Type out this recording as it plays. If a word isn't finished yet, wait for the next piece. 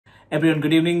Everyone,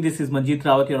 good evening. This is Manjeet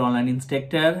Rawat, your online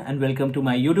instructor, and welcome to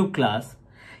my YouTube class.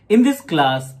 In this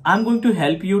class, I'm going to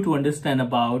help you to understand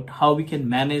about how we can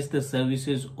manage the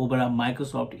services over a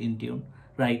Microsoft Intune,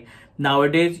 right?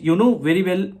 Nowadays, you know very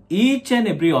well, each and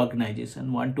every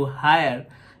organization want to hire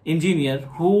engineers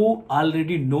who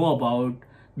already know about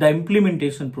the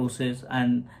implementation process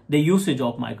and the usage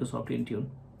of Microsoft Intune.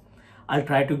 I'll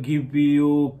try to give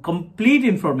you complete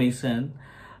information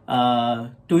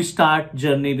to start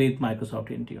journey with Microsoft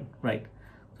Intune, right?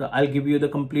 So I'll give you the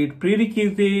complete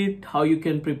prerequisite, how you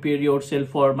can prepare yourself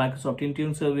for Microsoft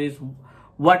Intune service,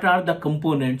 what are the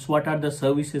components, what are the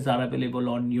services are available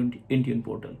on Intune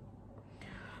Portal.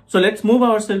 So let's move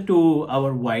ourselves to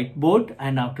our whiteboard,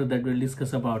 and after that we'll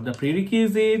discuss about the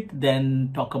prerequisite,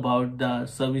 then talk about the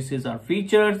services or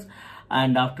features,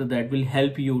 and after that we'll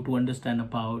help you to understand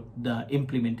about the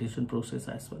implementation process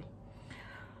as well.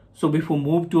 So before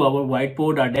move to our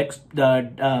whiteboard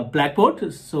or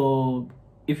blackboard, so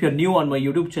if you're new on my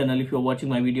YouTube channel, if you're watching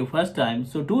my video first time,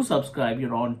 so do subscribe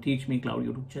here on Teach Me Cloud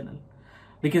YouTube channel,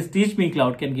 because Teach Me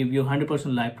Cloud can give you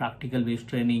 100% live practical based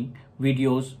training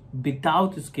videos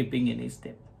without skipping any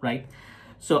step, right?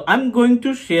 So I'm going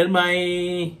to share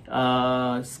my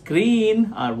screen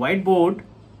or whiteboard.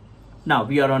 Now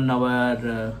we are on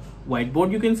our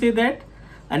whiteboard, you can say that,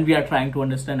 and we are trying to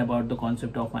understand about the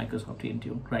concept of Microsoft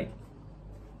Intune, right?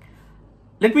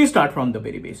 Let me start from the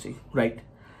very basic, right?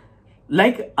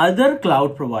 Like other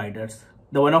cloud providers,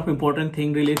 the one of important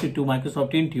thing related to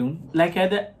Microsoft Intune, like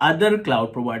other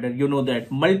cloud provider, you know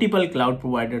that multiple cloud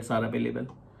providers are available.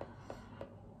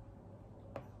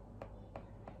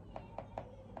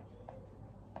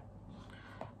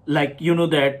 Like, you know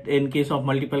that in case of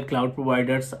multiple cloud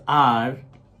providers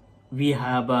we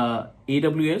have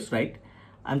AWS, right?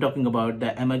 I'm talking about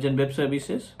the Amazon Web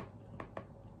Services.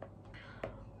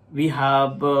 We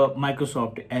have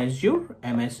Microsoft Azure,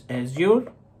 MS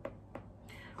Azure.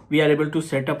 We are able to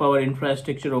set up our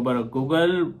infrastructure over a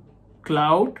Google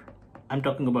Cloud. I'm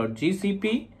talking about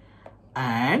GCP,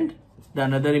 and the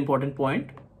another important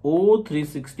point,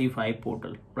 O365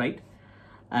 portal, right?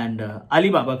 And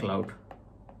Alibaba Cloud.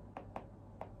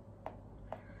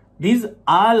 These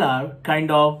all are kind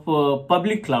of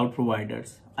public cloud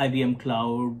providers. IBM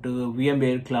Cloud,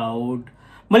 VMware Cloud,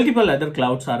 multiple other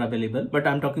clouds are available, but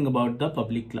I'm talking about the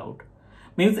public cloud.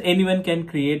 Means anyone can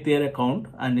create their account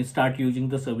and start using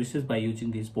the services by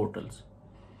using these portals.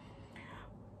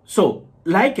 So,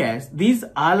 like as these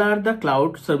all are the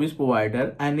cloud service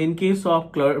provider, and in case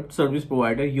of cloud service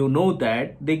provider, you know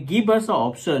that they give us an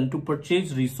option to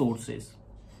purchase resources.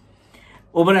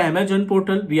 Over Amazon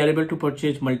portal, we are able to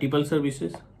purchase multiple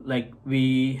services. Like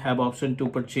we have option to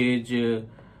purchase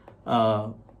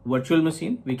virtual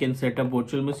machine. We can set up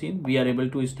virtual machine. We are able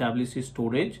to establish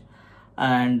storage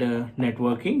and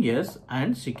networking, yes,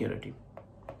 and security.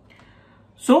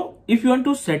 So if you want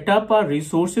to set up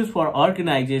resources for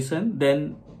organization,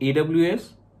 then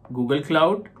AWS, Google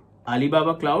Cloud,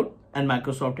 Alibaba Cloud, and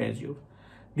Microsoft Azure.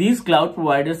 These cloud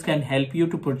providers can help you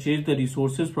to purchase the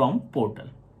resources from portal.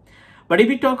 But if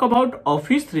we talk about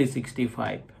Office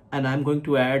 365, and I'm going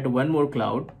to add one more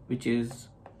cloud, which is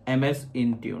MS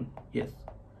Intune. Yes,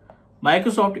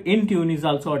 Microsoft Intune is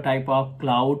also a type of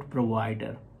cloud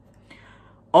provider.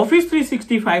 Office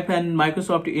 365 and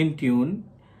Microsoft Intune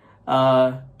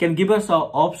can give us an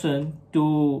option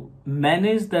to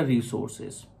manage the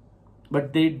resources,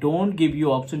 but they don't give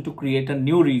you option to create a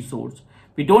new resource.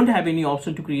 We don't have any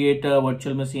option to create a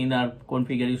virtual machine or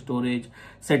configure storage,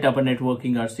 set up a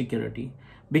networking or security,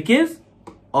 because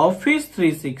Office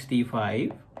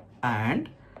 365 and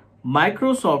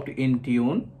Microsoft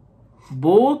Intune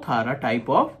both are a type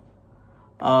of,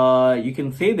 you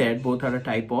can say that both are a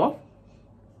type of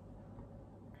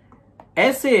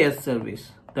SaaS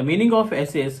service. The meaning of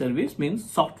SaaS service means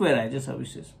software as a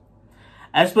services.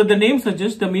 As per the name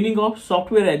suggests, the meaning of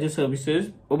software as a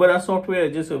services, over our software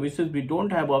as a services, we don't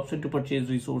have option to purchase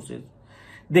resources.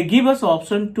 They give us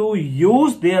option to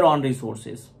use their own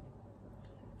resources.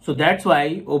 So that's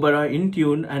why over our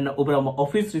Intune and over our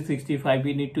Office 365,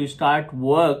 we need to start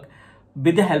work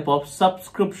with the help of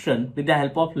subscription, with the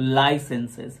help of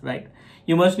licenses, right?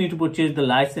 You must need to purchase the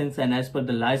license, and as per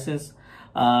the license,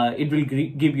 it will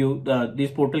give you,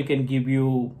 this portal can give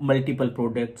you multiple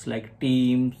products like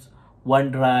Teams,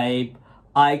 OneDrive,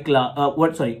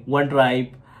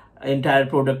 OneDrive, entire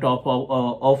product of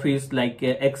Office like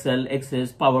Excel,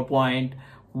 Access, PowerPoint,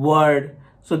 Word.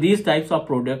 So these types of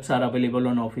products are available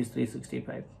on Office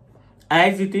 365.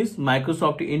 As it is,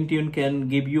 Microsoft Intune can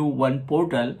give you one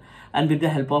portal, and with the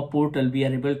help of portal, we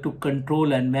are able to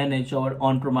control and manage our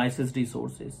on-premises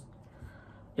resources.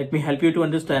 Let me help you to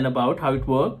understand about how it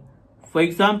works. For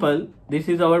example, this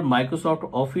is our Microsoft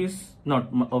Office, not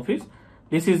Office.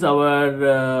 This is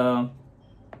our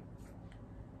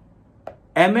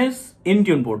MS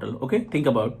Intune Portal. Okay, think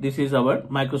about this is our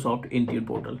Microsoft Intune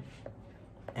Portal.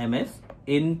 MS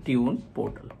Intune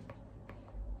Portal.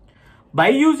 By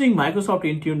using Microsoft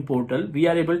Intune Portal, we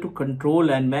are able to control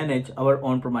and manage our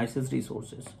on-premises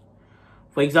resources.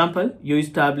 For example, you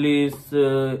establish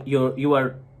you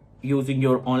are using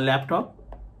your own laptop.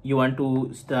 You want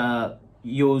to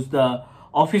use the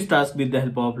office task with the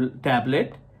help of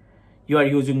tablet. You are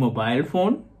using mobile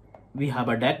phone. We have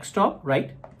a desktop,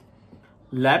 right?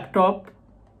 Laptop,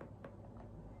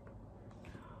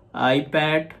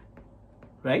 iPad,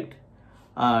 right?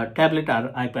 Tablet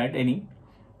or iPad, any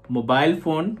mobile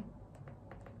phone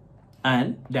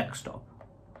and desktop.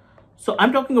 So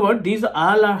I'm talking about these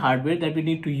all are hardware that we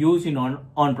need to use in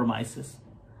on premises,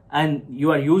 and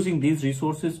you are using these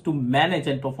resources to manage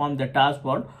and perform the task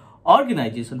for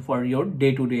organization for your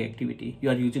day-to-day activity. You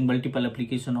are using multiple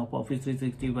applications of Office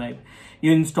 365.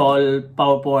 You install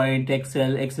PowerPoint,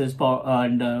 Excel, Access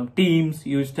and Teams.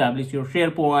 You establish your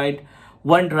SharePoint,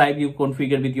 OneDrive. You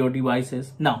configure with your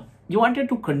devices. Now you wanted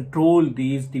to control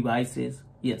these devices.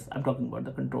 Yes, I'm talking about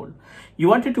the control. You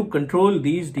wanted to control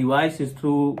these devices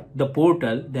through the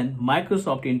portal, then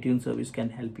Microsoft Intune service can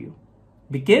help you,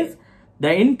 because the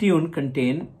Intune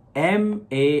contain MAM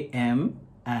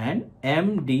and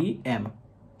MDM.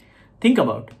 Think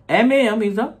about MAM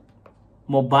is a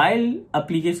mobile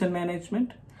application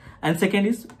management, and second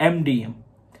is MDM.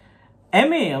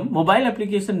 MAM, mobile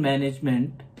application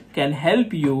management, can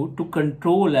help you to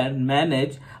control and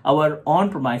manage our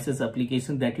on-premises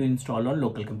application that you install on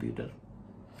local computer.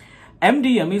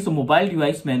 MDM is a mobile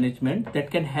device management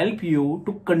that can help you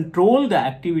to control the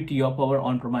activity of our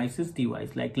on-premises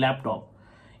device like laptop,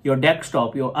 your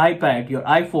desktop, your iPad, your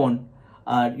iPhone,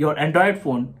 your Android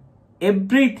phone.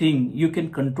 Everything you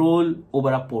can control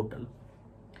over a portal.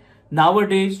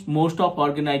 Nowadays, most of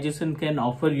organizations can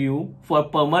offer you for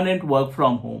permanent work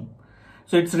from home.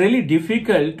 So it's really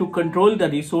difficult to control the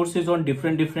resources on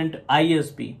different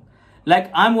ISP. Like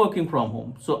I'm working from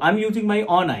home, so I'm using my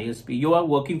own ISP. You are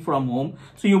working from home,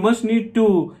 so you must need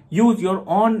to use your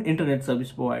own internet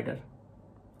service provider,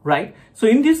 right? So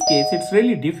in this case, it's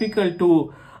really difficult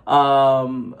to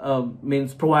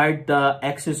provide the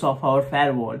access of our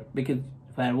firewall, because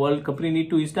firewall company need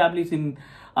to establish in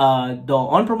the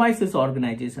on-premises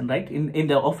organization, right? In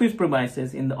the office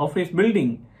premises, in the office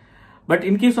building. But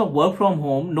in case of work from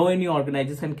home, no any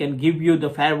organization can give you the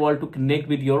firewall to connect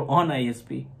with your own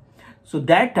ISP. So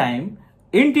that time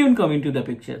Intune come into the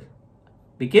picture,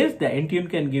 because the Intune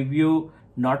can give you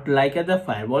not like as a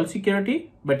firewall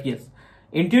security, but yes,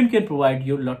 Intune can provide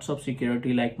you lots of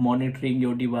security like monitoring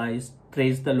your device,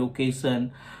 trace the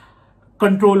location,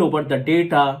 control over the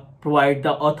data, provide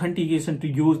the authentication to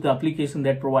use the application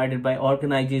that provided by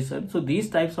organization. So these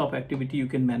types of activity you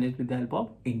can manage with the help of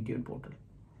Intune Portal.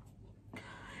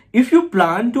 If you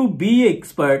plan to be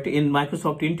expert in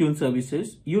Microsoft Intune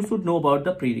services, you should know about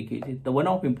the prerequisite, the one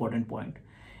of important point.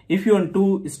 If you want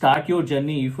to start your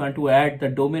journey, if you want to add the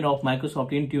domain of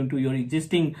Microsoft Intune to your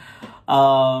existing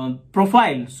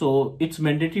profile, so it's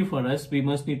mandatory for us. We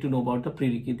must need to know about the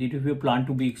prerequisite if you plan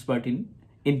to be expert in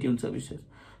Intune services.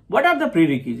 What are the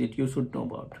prerequisites you should know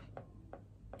about?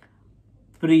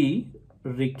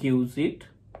 Prerequisite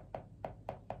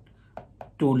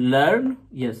to learn,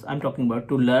 yes, I'm talking about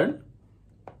to learn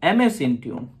MS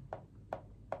Intune.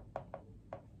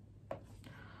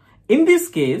 In this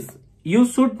case, you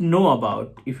should know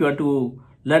about, if you are to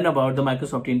learn about the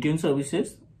Microsoft Intune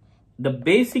services, the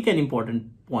basic and important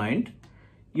point,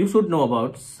 you should know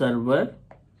about Server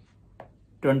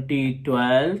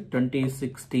 2012,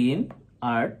 2016,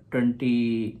 or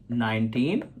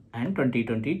 2019 and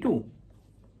 2022.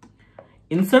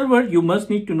 In server, you must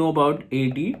need to know about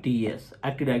ADDS,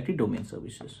 Active Directory Domain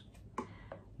Services.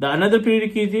 The another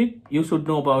prerequisite, you should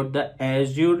know about the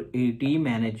Azure AD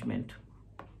Management.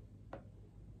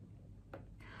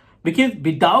 Because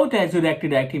without Azure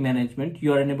Active Directory Management,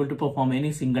 you are unable to perform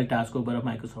any single task over a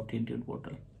Microsoft Intune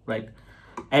Portal, right?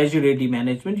 Azure AD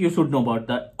Management, you should know about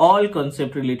the all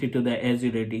concept related to the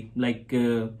Azure AD, like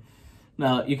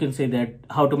you can say that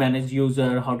how to manage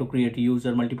user, how to create a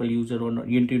user, multiple user on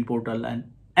Intune Portal, and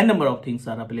a number of things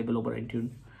are available over Intune.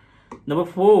 Number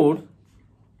 4,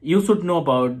 you should know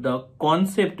about the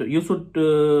concept. You should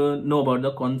know about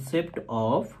the concept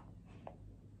of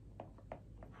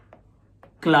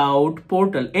cloud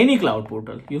portal. Any cloud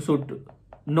portal, you should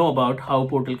know about how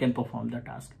portal can perform the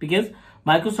task, because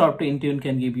Microsoft Intune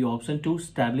can give you option to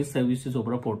establish services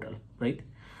over a portal, right?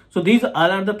 So these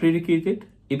all are the prerequisites.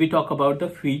 if we talk about the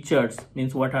features,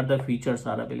 means what are the features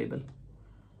are available.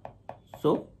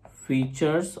 So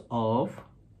features of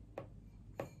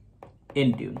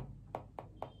Intune.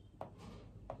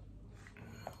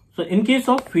 So in case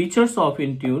of features of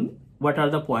Intune, what are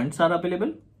the points are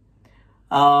available?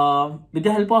 With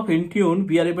the help of Intune,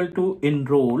 we are able to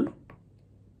enroll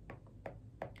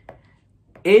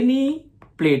any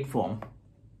platform.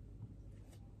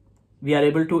 We are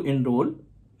able to enroll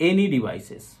any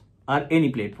devices or any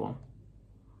platform.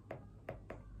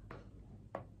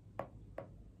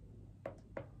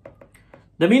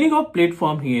 The meaning of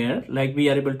platform here, like we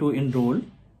are able to enroll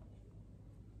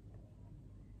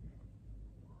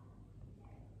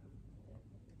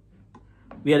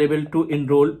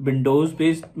Windows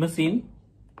based machine.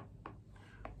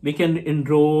 We can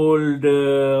enroll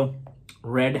the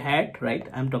Red Hat, right?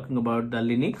 I'm talking about the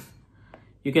Linux.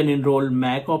 You can enroll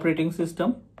Mac operating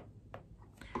system.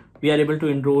 We are able to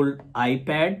enroll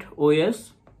iPad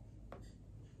OS.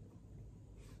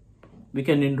 We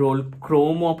can enroll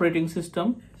Chrome operating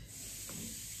system.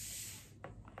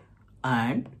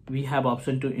 And we have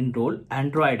option to enroll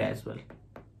Android as well.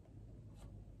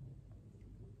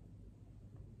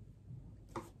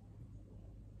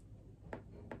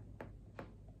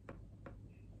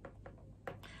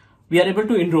 We are able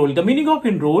to enroll. The meaning of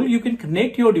enroll, you can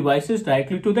connect your devices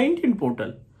directly to the Intune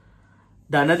portal.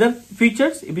 The another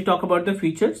features, if we talk about the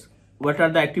features, what are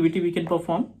the activity we can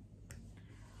perform?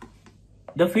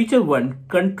 The feature 1,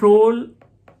 control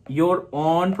your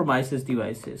on-premises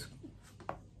devices.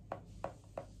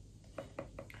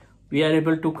 We are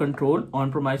able to control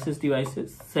on-premises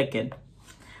devices. Second,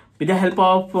 with the help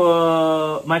of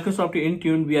Microsoft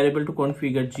Intune, we are able to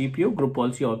configure GPO, group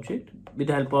policy object. With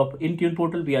the help of Intune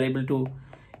portal, we are able to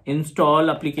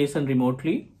install application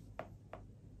remotely.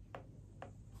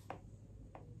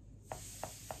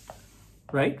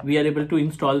 Right? We are able to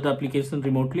install the application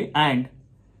remotely, and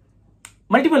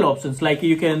multiple options like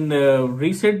you can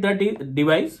reset the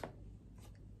device.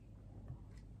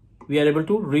 We are able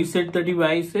to reset the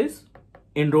devices,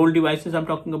 enroll devices I'm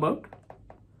talking about.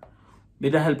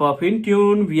 With the help of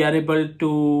Intune, we are able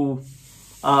to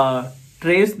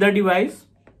trace the device.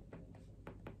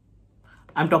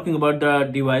 I'm talking about the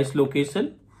device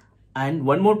location. And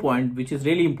one more point, which is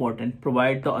really important,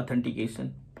 provide the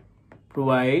authentication.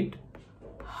 Provide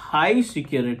high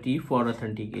security for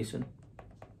authentication.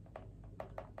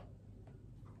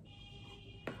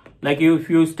 Like if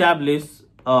you establish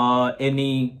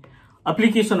any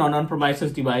application on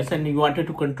on-premises device and you wanted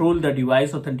to control the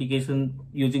device authentication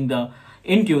using the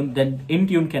Intune, then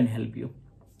Intune can help you,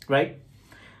 right?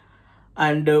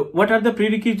 And what are the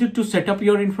prerequisites to set up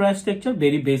your infrastructure?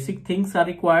 Very basic things are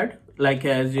required, like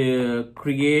as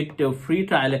create a free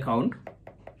trial account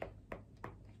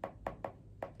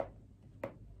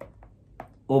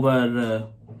over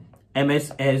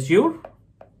MS Azure.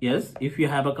 Yes, if you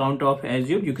have account of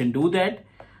Azure, you can do that.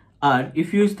 Or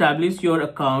if you establish your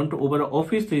account over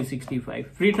Office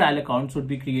 365, free trial account should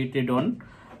be created on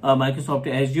Microsoft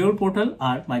Azure portal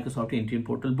or Microsoft Intune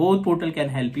portal. Both portal can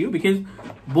help you because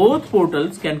both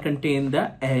portals can contain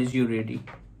the Azure ready,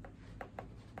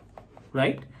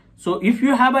 right? So if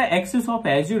you have an access of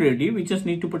Azure ready, we just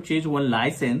need to purchase one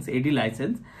license, AD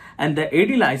license, and the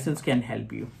AD license can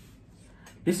help you.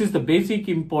 This is the basic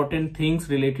important things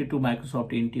related to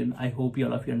Microsoft Intune. I hope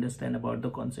all of you understand about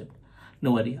the concept.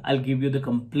 No worry, I'll give you the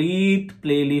complete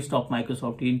playlist of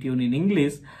Microsoft Intune in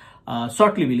English.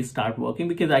 Shortly we'll start working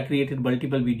because I created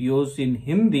multiple videos in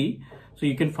Hindi. So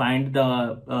you can find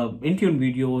the Intune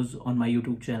videos on my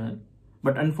YouTube channel.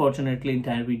 But unfortunately,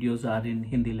 entire videos are in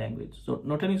Hindi language. So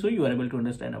not only so, you are able to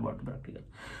understand about the practical.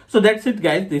 So that's it,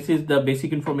 guys. This is the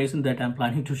basic information that I'm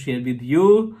planning to share with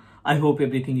you. I hope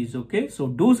everything is okay. So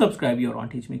do subscribe your on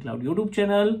Teach Me Cloud YouTube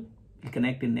channel. We'll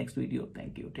connect in next video.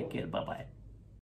 Thank you. Take care. Bye-bye.